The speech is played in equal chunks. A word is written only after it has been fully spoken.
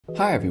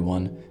Hi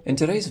everyone, in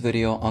today's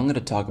video I'm going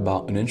to talk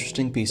about an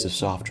interesting piece of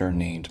software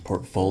named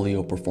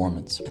Porfolio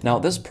Performance. Now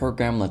this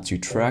program lets you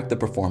track the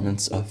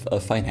performance of a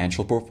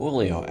financial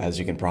portfolio, as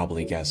you can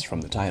probably guess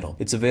from the title.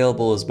 It's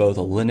available as both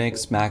a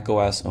Linux,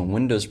 macOS, and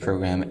Windows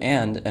program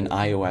and an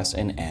iOS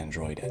and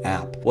Android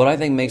app. What I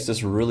think makes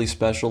this really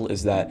special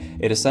is that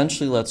it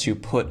essentially lets you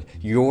put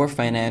your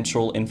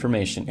financial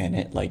information in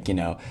it, like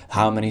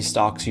how many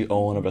stocks you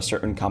own of a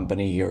certain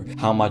company or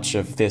how much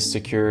of this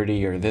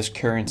security or this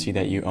currency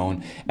that you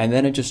own, and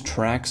then it just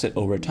tracks it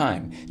over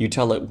time. You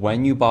tell it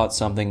when you bought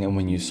something and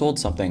when you sold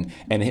something,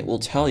 and it will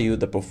tell you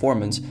the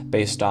performance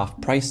based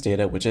off price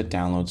data which it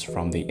downloads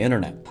from the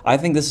internet. I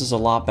think this is a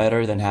lot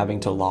better than having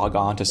to log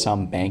on to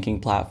some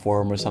banking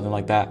platform or something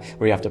like that,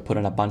 where you have to put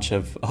in a bunch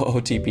of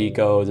OTP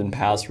codes and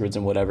passwords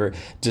and whatever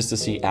just to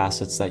see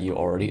assets that you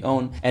already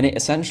own. And it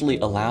essentially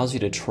allows you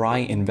to try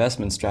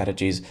investment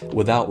strategies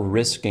without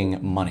risking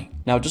money.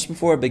 Now, just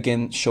before I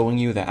begin showing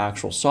you the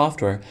actual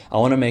software, I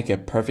want to make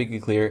it perfectly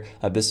clear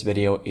that this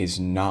video is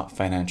not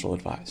financial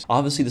advice.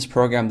 Obviously, this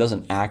program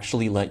doesn't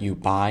actually let you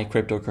buy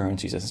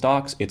cryptocurrencies and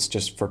stocks. It's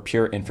just for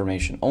pure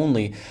information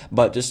only.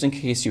 But just in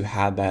case you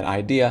had that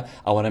idea,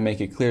 I want to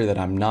make it clear that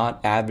I'm not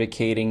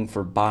advocating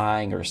for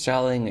buying or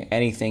selling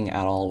anything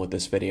at all with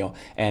this video.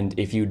 And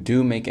if you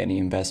do make any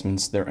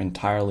investments, they're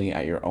entirely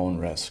at your own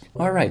risk.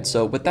 All right,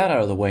 so with that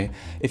out of the way,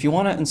 if you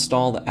want to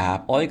install the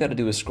app, all you got to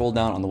do is scroll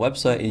down on the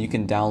website and you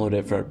can download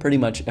it for pretty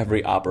much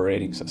every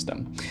operating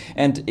system.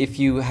 And if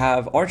you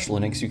have Arch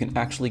Linux, you can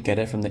actually get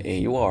it from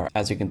the AUR.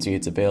 As you can see,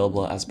 it's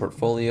available as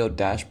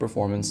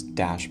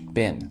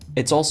portfolio-performance-bin.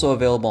 It's also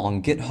available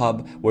on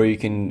GitHub, where you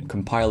can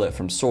compile it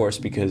from source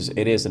because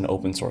it is an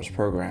open source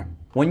program.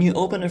 When you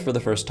open it for the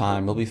first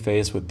time, you'll be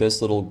faced with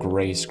this little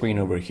gray screen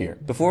over here.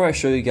 Before I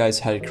show you guys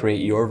how to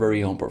create your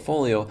very own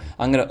portfolio,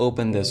 I'm going to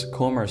open this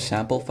Kormer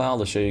sample file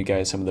to show you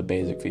guys some of the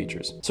basic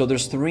features. So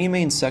there's three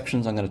main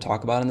sections I'm going to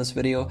talk about in this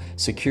video: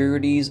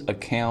 securities,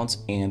 accounts,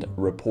 and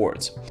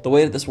reports. The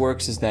way that this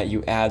works is that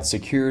you add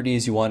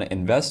securities you want to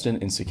invest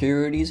in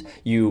securities,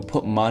 you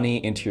put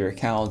money into your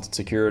account,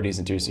 securities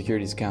into your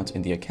securities account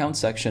in the account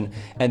section,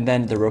 and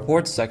then the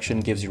reports section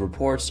gives you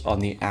reports on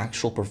the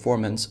actual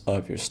performance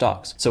of your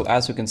stocks. So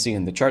as you can see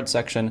in the chart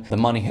section, the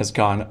money has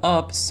gone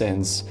up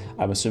since,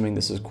 I'm assuming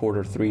this is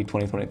Q3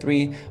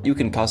 2023. You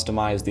can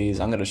customize these.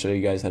 I'm going to show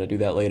you guys how to do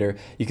that later.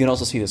 You can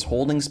also see this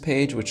holdings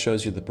page, which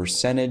shows you the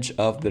percentage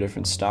of the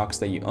different stocks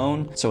that you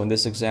own. So in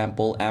this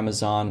example,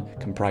 Amazon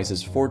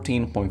comprises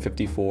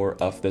 14.54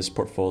 of this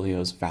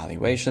portfolio's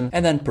valuation.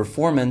 And then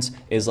performance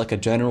is like a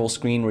general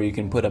screen where you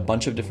can put a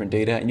bunch of different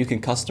data and you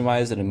can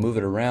customize it and move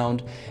it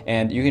around,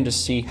 and you can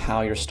just see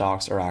how your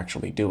stocks are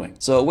actually doing.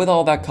 So with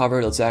all that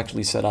covered, let's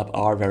actually set up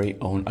our very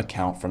own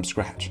account from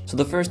scratch. So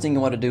the first thing you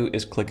want to do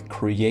is click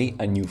create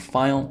a new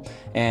file,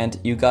 and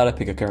you gotta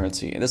pick a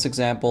currency. In this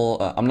example,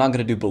 I'm not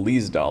gonna do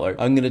Belize dollar.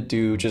 I'm gonna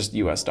do just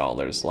US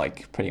dollars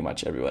like pretty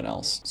much everyone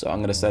else. So I'm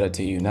gonna set it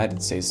to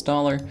United States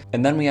dollar,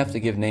 and then we have to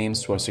give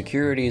names to our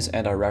securities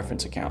and our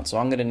reference account. So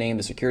I'm gonna name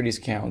the securities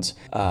accounts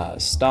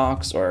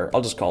stocks, or I'll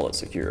just call it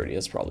security.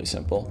 It's probably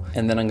simple.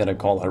 And then I'm gonna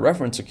call our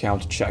reference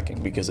account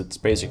checking because it's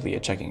basically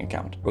a checking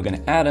account. We're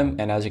gonna add them,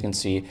 and as you can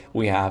see,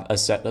 we have a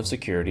set of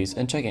securities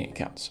and checking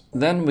accounts.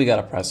 Then we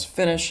gotta press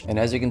finish, and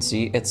as you can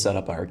see, it set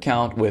up our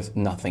account with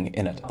nothing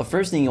in it. The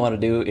first thing you want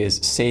to do is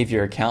save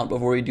your account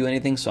before you do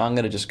anything. So I'm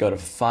gonna just go to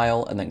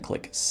file and then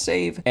click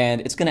save,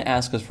 and it's gonna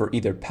ask us for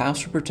either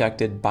password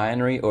protected,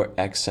 binary, or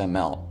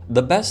XML.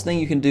 The best thing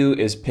you can do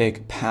is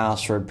pick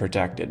password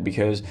protected,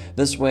 because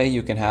this way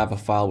you can have a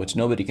file which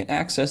nobody can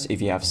access. If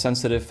you have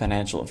sensitive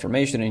financial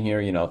information in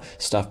here,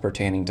 stuff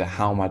pertaining to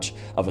how much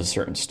of a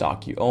certain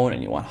stock you own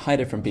and you want to hide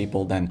it from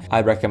people, then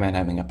I recommend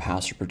having a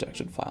password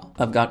protected file.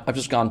 I've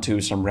just gone to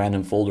some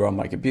random folder on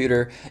my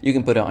computer. You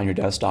can put it on your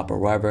desktop or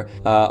wherever.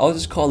 I'll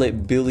just call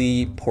it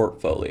Billy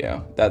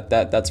Portfolio.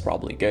 That's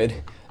probably good.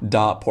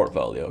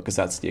 .portfolio, because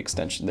that's the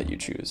extension that you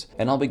choose.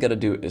 And all we gotta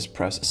do is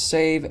press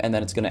save, and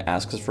then it's gonna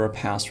ask us for a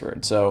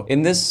password. So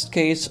in this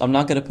case, I'm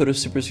not gonna put a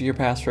super secure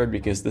password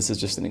because this is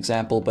just an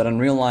example, but in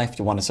real life,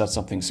 you wanna set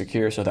something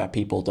secure so that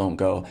people don't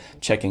go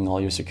checking all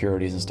your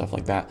securities and stuff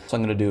like that. So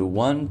I'm gonna do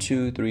 1,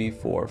 2, 3,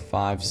 4,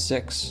 5,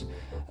 6.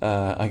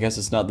 I guess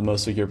it's not the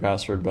most secure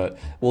password, but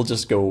we'll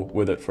just go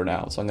with it for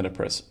now. So I'm gonna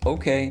press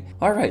OK.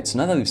 All right, so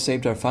now that we've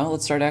saved our file,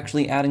 let's start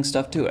actually adding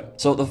stuff to it.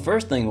 So the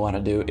first thing we wanna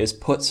do is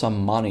put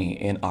some money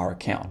in our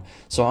account.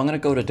 So I'm gonna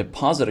go to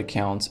deposit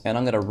accounts, and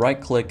I'm gonna right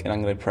click and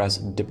I'm gonna press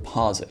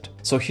deposit.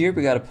 So here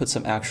we gotta put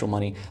some actual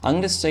money. I'm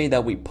gonna say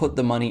that we put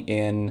the money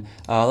in,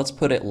 let's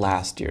put it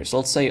last year. So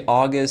let's say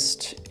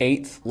August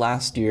 8th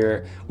last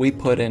year, we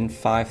put in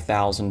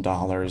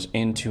 $5,000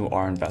 into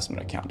our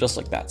investment account, just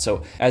like that.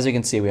 So as you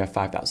can see, we have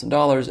 $5,000.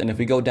 And if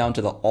we go down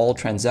to the all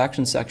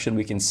transaction section,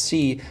 we can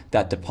see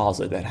that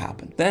deposit that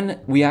happened. Then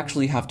we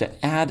actually have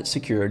to add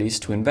securities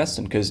to invest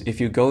in, because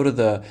if you go to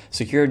the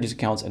securities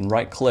accounts and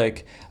right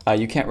click,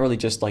 you can't really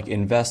just like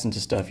invest into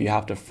stuff. You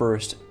have to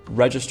first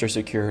register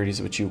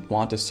securities which you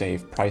want to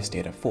save price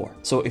data for.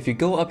 So if you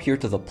go up here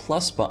to the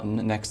plus button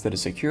next to the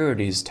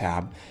securities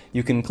tab,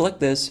 you can click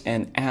this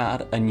and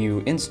add a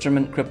new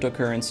instrument,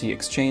 cryptocurrency,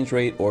 exchange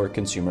rate, or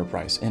consumer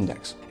price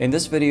index. In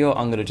this video,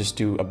 I'm going to just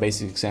do a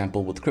basic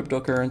example with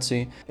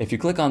cryptocurrency. If you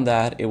click on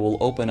that, it will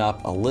open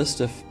up a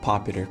list of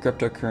popular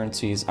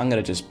cryptocurrencies. I'm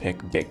going to just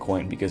pick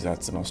Bitcoin because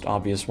that's the most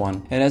obvious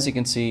one. And as you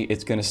can see,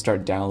 it's going to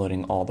start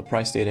downloading all the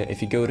price data.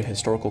 If you go to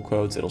historical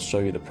quotes, it'll show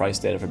you the price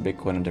data for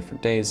Bitcoin on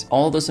different days.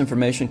 All this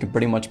information can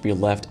pretty much be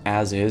left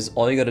as is.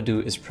 All you got to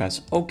do is press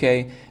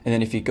OK. And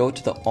then if you go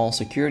to the all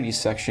securities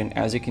section,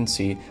 as you can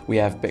see, we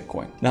have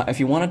Bitcoin. Now, if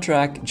you want to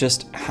track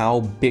just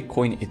how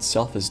Bitcoin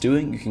itself is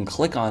doing, you can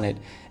click on it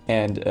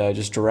and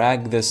just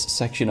drag this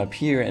section up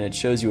here, and it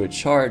shows you a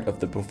chart of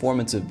the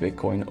performance of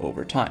Bitcoin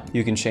over time.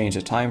 You can change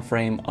the time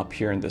frame up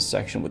here in this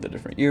section with the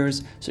different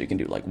years. So you can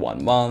do like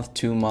 1 month,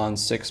 2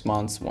 months, 6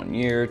 months, 1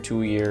 year,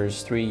 2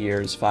 years, 3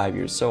 years, 5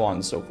 years, so on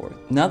and so forth.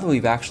 Now that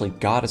we've actually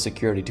got a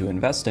security to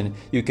invest in,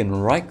 you can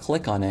right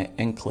click on it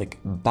and click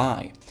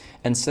buy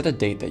and set a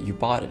date that you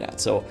bought it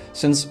at. So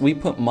since we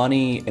put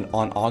money in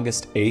on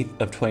August 8th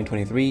of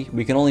 2023,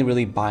 we can only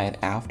really buy it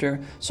after.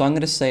 So I'm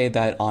going to say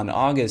that on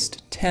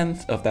August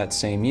 10th of that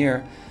same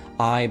year,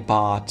 I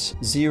bought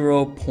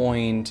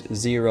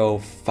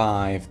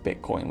 0.05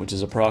 Bitcoin, which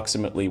is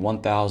approximately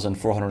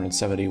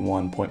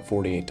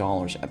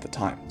 $1,471.48 at the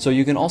time. So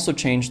you can also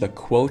change the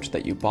quote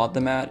that you bought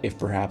them at if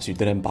perhaps you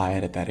didn't buy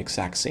it at that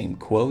exact same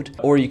quote,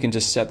 or you can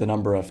just set the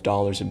number of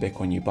dollars in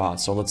Bitcoin you bought.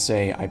 So let's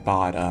say I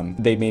bought,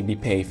 they made me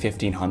pay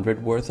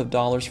 $1,500 worth of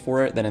dollars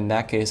for it, then in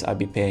that case, I'd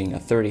be paying a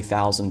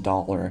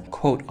 $30,000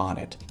 quote on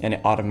it, and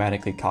it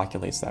automatically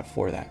calculates that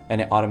for you.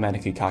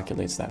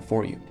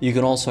 You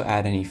can also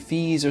add any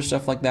fees or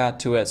stuff like that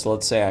to it. So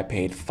let's say I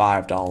paid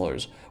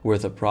 $5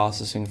 worth of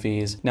processing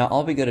fees. Now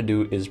all we got to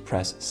do is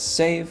press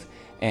save.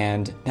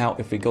 And now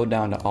if we go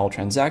down to all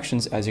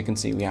transactions, as you can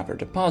see, we have our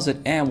deposit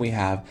and we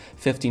have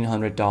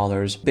 $1,500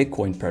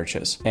 Bitcoin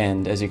purchase.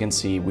 And as you can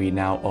see, we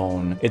now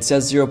own, it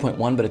says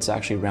 0.1, but it's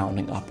actually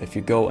rounding up. If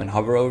you go and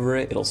hover over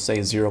it, it'll say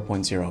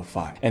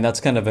 0.05. And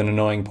that's kind of an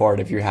annoying part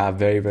if you have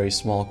very, very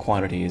small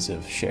quantities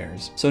of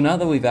shares. So now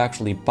that we've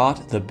actually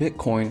bought the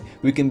Bitcoin,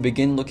 we can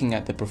begin looking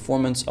at the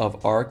performance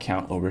of our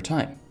account over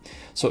time.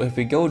 So if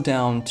we go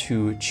down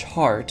to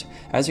chart,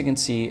 as you can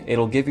see,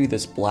 it'll give you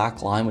this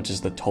black line, which is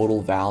the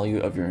total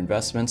value of your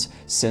investments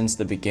since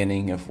the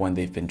beginning of when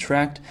they've been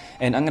tracked.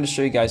 And I'm going to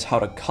show you guys how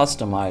to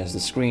customize the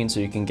screen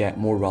so you can get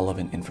more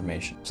relevant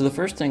information. So the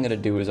first thing I'm going to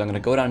do is I'm going to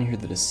go down here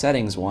to the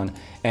settings one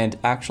and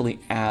actually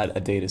add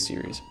a data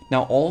series.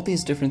 Now, all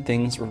these different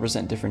things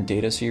represent different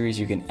data series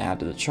you can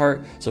add to the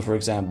chart. So for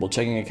example,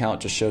 checking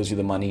account just shows you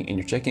the money in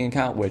your checking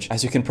account, which,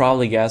 as you can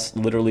probably guess,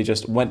 literally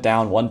just went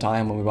down one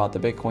time when we bought the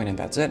Bitcoin, and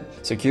that's it.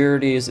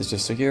 Securities is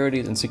just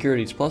securities, and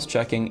securities plus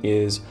checking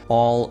is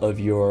all of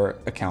your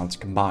accounts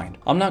combined.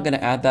 I'm not going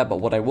to add that, but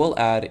what I will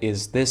add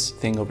is this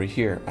thing over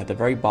here at the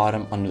very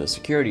bottom under the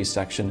securities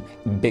section,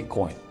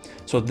 Bitcoin.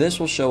 So this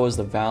will show us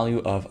the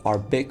value of our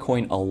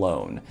Bitcoin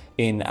alone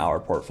in our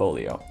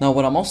portfolio. Now,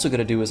 what I'm also going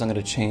to do is I'm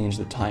going to change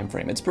the time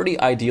frame. It's pretty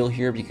ideal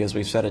here because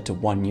we've set it to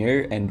 1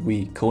 year and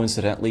we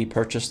coincidentally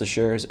purchased the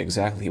shares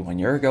exactly 1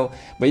 year ago,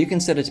 but you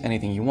can set it to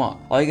anything you want.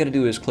 All you got to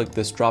do is click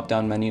this drop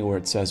down menu where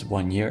it says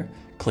 1 year,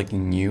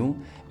 clicking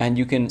new, and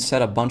you can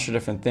set a bunch of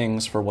different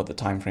things for what the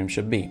time frame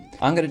should be.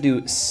 I'm going to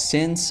do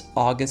since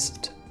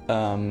August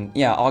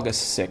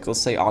 6th.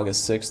 Let's say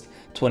August 6th.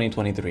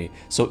 2023.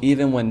 So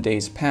even when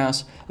days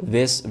pass,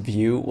 this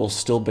view will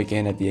still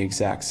begin at the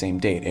exact same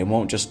date. It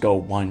won't just go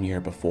 1 year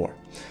before.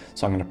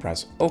 So I'm going to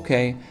press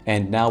OK,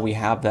 and now we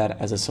have that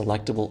as a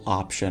selectable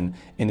option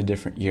in the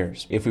different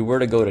years. If we were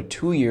to go to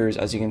 2 years,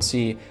 as you can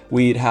see,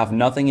 we'd have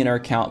nothing in our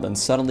account, then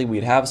suddenly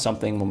we'd have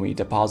something when we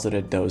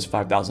deposited those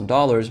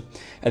 $5,000,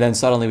 and then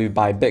suddenly we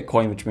buy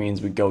Bitcoin, which means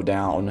we go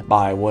down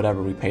by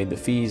whatever we paid the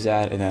fees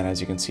at, and then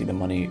as you can see, the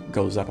money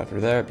goes up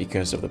after there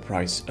because of the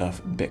price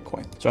of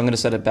Bitcoin. So I'm going to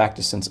set it back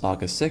to since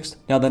August 6th.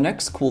 Now the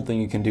next cool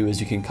thing you can do is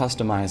you can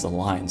customize the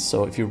lines.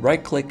 So if you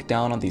right click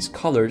down on these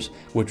colors,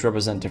 which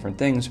represent different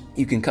things,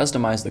 you can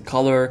customize the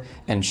color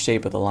and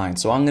shape of the line.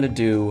 So I'm going to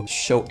do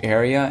show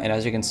area, and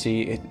as you can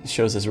see, it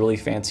shows this really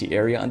fancy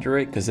area under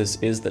it because this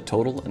is the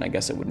total, and I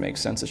guess it would make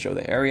sense to show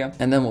the area.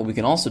 And then what we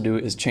can also do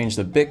is change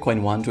the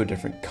Bitcoin one to a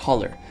different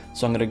color.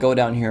 So I'm going to go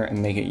down here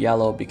and make it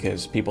yellow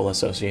because people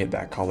associate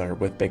that color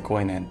with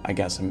Bitcoin, and I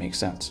guess it makes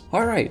sense.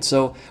 All right,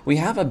 so we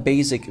have a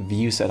basic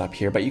view set up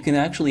here, but you can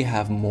actually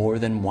have more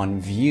than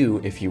one view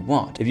if you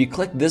want. If you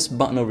click this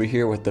button over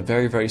here with the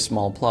very, very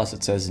small plus,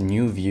 it says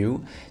new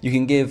view, you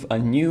can give a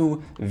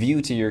new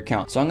view to your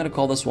account. So I'm going to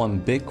call this one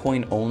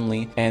Bitcoin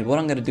only, and what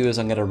I'm going to do is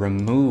I'm going to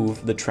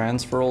remove the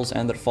transfers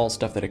and the default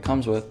stuff that it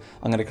comes with.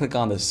 I'm going to click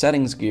on the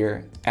settings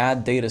gear,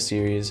 add data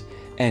series,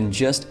 and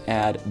just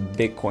add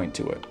Bitcoin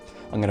to it.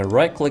 I'm going to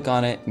right click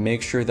on it,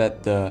 make sure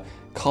that the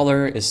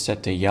color is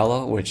set to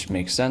yellow, which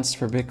makes sense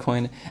for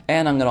Bitcoin,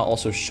 and I'm going to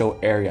also show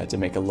area to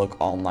make it look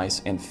all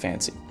nice and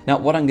fancy. Now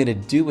what I'm going to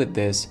do with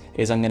this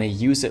is I'm going to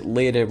use it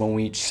later when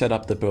we set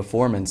up the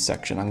performance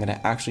section. I'm going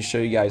to actually show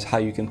you guys how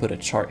you can put a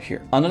chart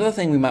here. Another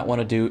thing we might want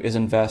to do is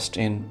invest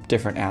in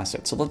different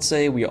assets. So let's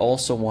say we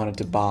also wanted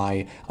to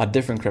buy a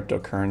different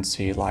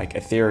cryptocurrency like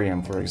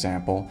Ethereum, for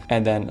example,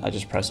 and then I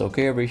just press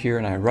OK over here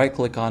and I right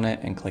click on it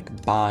and click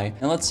buy.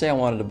 And let's say I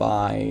wanted to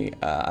buy,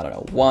 I don't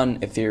know, 1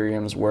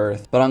 Ethereum's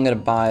worth, but I'm going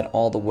to buy it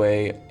all the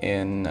way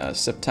in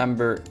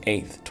September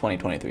 8th,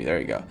 2023. There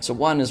you go. So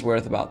 1 is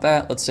worth about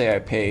that. Let's say I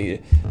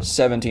paid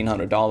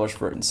 $1,700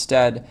 for it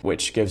instead,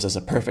 which gives us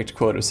a perfect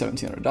quote of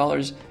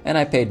 $1,700, and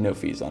I paid no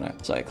fees on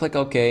it. So I click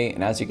OK,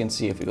 and as you can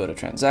see, if we go to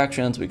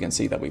transactions, we can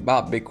see that we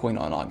bought Bitcoin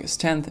on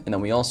August 10th, and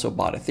then we also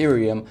bought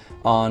Ethereum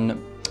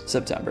on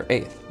September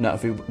 8th. Now,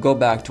 if we go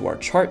back to our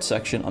chart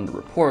section under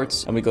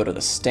reports and we go to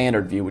the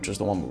standard view, which is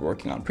the one we're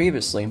working on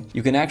previously,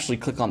 you can actually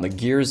click on the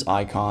gears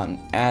icon,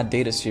 add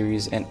data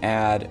series, and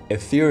add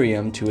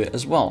Ethereum to it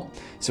as well.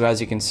 So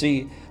as you can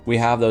see, we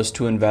have those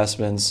 2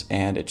 investments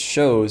and it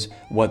shows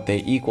what they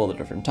equal at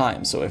different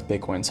times. So if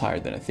Bitcoin's higher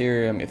than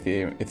Ethereum, if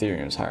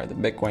Ethereum is higher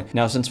than Bitcoin.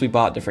 Now, since we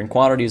bought different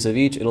quantities of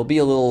each, it'll be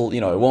a little,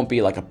 it won't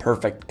be like a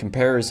perfect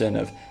comparison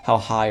of how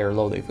high or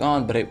low they've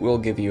gone, but it will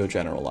give you a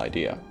general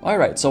idea. All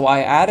right, so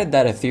I added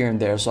that Ethereum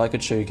there so I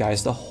could show you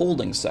guys the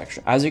holdings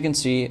section. As you can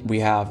see, we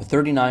have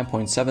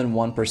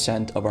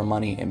 39.71% of our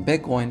money in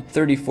Bitcoin,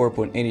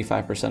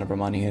 34.85% of our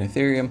money in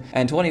Ethereum,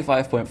 and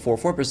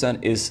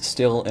 25.44% is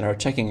still in our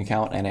checking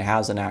account and it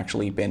hasn't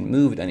actually been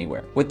moved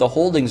anywhere. With the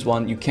holdings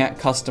one, you can't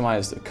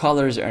customize the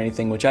colors or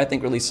anything, which I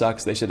think really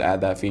sucks. They should add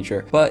that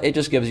feature, but it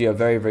just gives you a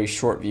very, very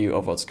short view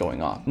of what's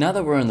going on. Now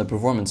that we're in the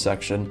performance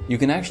section, you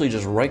can actually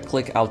just right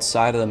click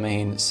outside of the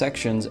main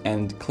sections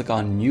and click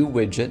on new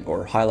widget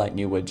or highlight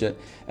new widget.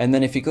 And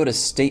then if you go to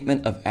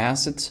statement of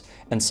assets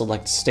and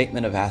select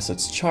statement of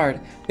assets chart,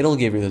 it'll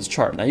give you this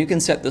chart. Now you can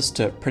set this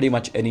to pretty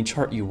much any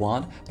chart you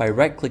want by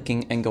right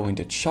clicking and going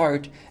to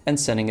chart and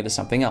setting it to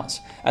something else.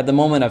 At the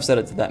moment, I've set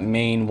it to that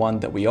main one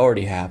that we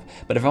already have,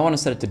 but if I want to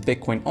set it to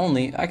Bitcoin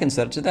only, I can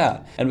set it to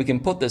that. And we can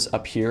put this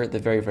up here at the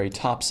very, very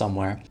top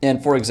somewhere.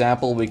 And for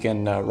example, we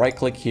can right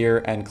click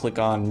here and click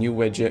on new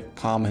widget,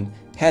 common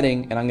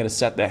heading, and I'm going to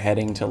set the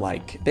heading to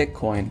like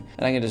Bitcoin,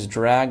 and I can just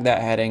drag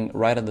that heading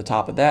right at the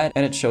top of that,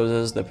 and it shows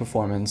us the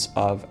performance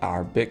of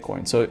our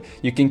Bitcoin. So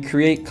you can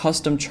create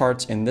custom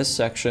charts in this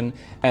section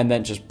and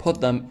then just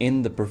put them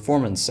in the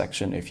performance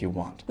section if you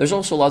want. There's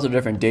also lots of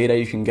different data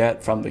you can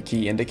get from the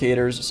key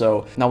indicators.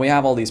 So now we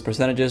have all these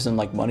percentages and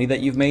like money that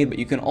you've made, but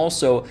you can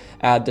also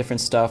add different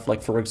stuff,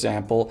 like for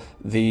example,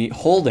 the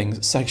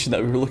holdings section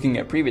that we were looking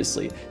at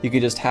previously. You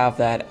can just have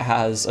that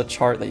as a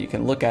chart that you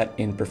can look at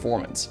in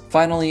performance.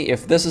 Finally,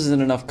 if this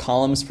isn't enough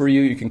columns for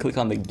you, you can click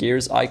on the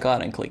gears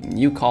icon and click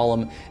new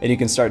column, and you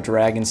can start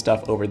dragging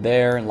stuff over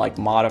there and like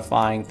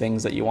modifying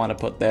things that you want to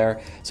put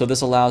there. So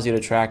this allows you to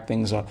track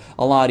things a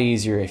lot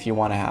easier if you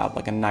want to have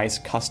like a nice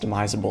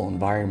customizable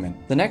environment.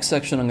 The next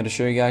section I'm going to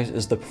show you guys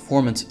is the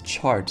performance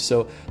chart.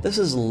 So this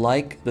is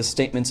like the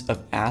statements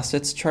of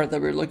assets chart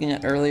that we were looking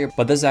at earlier,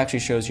 but this actually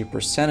shows you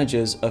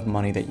percentages of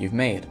money that you've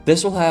made.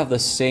 This will have the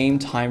same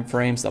time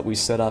frames that we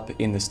set up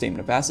in the statement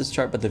of assets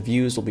chart, but the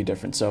views will be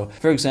different. So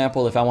for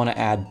example, if I want to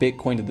add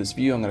Bitcoin to this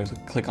view, I'm going to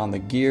click on the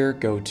gear,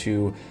 go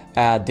to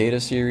add data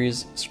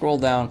series, scroll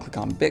down, click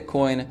on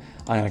Bitcoin.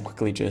 I'm going to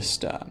quickly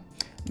just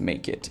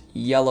make it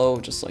yellow,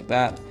 just like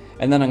that.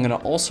 And then I'm going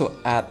to also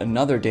add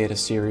another data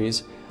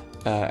series,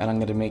 and I'm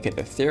going to make it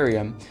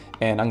Ethereum.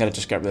 And I'm going to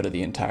just get rid of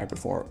the entire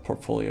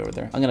portfolio over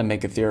there. I'm going to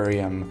make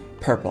Ethereum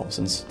purple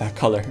since that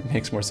color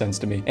makes more sense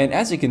to me. And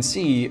as you can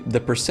see,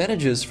 the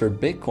percentages for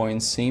Bitcoin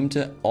seem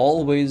to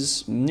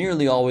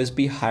nearly always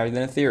be higher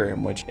than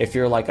Ethereum, which if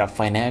you're like a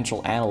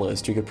financial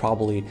analyst, you could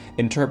probably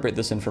interpret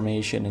this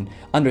information and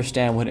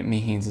understand what it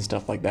means and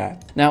stuff like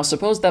that. Now,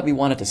 suppose that we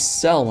wanted to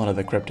sell one of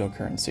the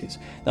cryptocurrencies.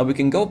 Now we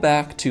can go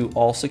back to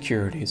all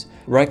securities,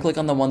 right click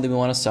on the one that we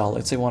want to sell.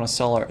 Let's say we want to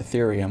sell our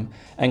Ethereum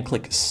and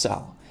click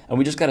sell. And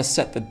we just got to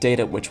set the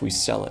date at which we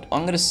sell it.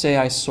 I'm going to say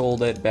I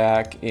sold it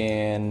back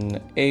in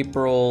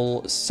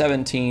April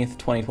 17th,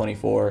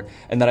 2024,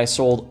 and that I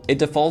sold, it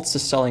defaults to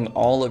selling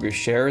all of your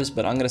shares,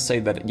 but I'm going to say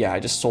that, yeah, I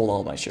just sold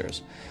all my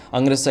shares.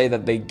 I'm going to say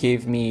that they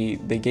gave me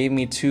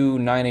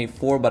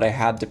 $2,984, but I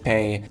had to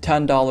pay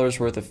 $10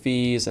 worth of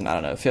fees and I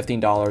don't know,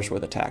 $15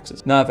 worth of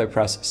taxes. Now, if I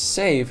press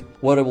save,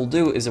 what it will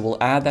do is it will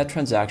add that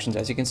transaction.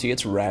 As you can see,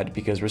 it's red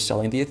because we're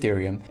selling the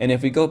Ethereum. And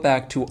if we go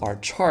back to our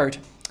chart,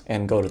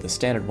 and go to the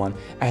standard one,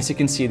 as you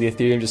can see, the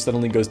Ethereum just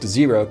suddenly goes to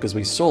 0 because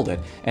we sold it,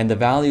 and the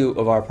value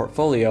of our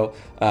portfolio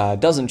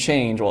doesn't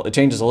change. Well, it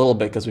changes a little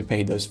bit because we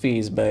paid those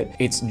fees, but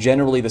it's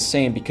generally the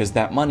same because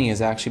that money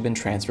has actually been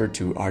transferred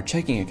to our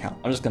checking account.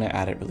 I'm just going to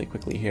add it really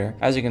quickly here.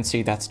 As you can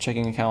see, that's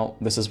checking account.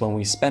 This is when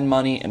we spend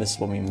money, and this is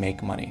when we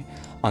make money.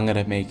 I'm going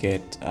to make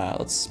it,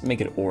 let's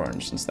make it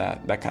orange since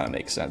that kind of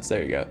makes sense.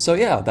 There you go. So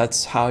yeah,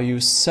 that's how you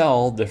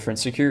sell different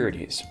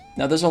securities.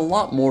 Now, there's a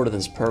lot more to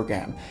this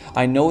program.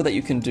 I know that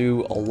you can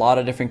do a lot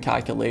of different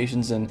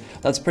calculations, and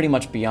that's pretty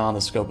much beyond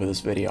the scope of this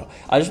video.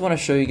 I just want to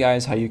show you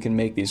guys how you can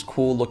make these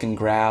cool looking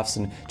graphs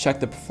and check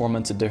the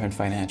performance of different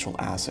financial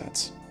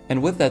assets.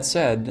 And with that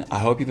said, I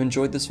hope you've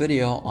enjoyed this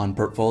video on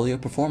Portfolio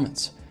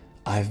Performance.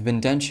 I've been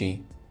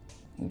Denshi.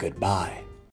 Goodbye.